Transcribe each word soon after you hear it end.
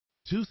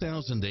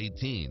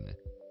2018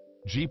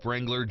 Jeep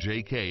Wrangler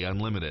JK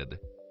Unlimited.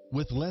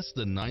 With less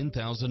than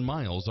 9,000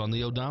 miles on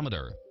the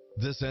odometer,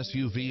 this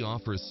SUV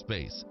offers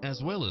space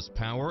as well as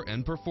power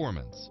and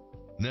performance.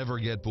 Never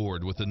get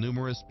bored with the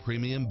numerous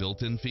premium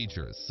built-in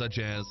features such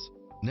as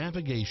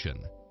navigation,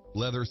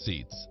 leather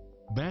seats,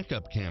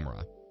 backup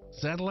camera,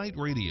 satellite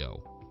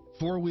radio,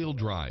 four-wheel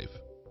drive,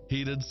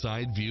 heated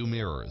side view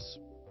mirrors,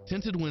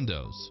 tinted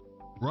windows,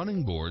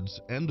 running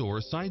boards and/or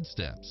side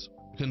steps,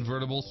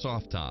 convertible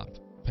soft top,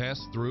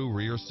 pass-through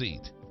rear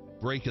seat,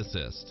 brake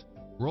assist,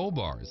 roll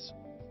bars,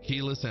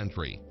 keyless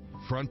entry,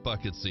 front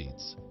bucket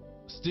seats,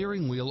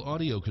 steering wheel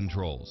audio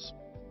controls,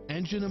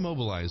 engine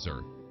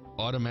immobilizer,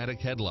 automatic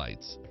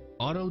headlights,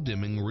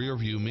 auto-dimming rear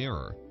view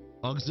mirror,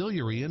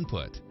 auxiliary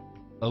input,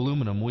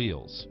 aluminum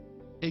wheels.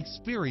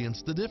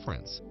 Experience the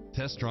difference.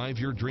 Test drive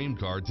your dream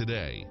car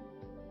today.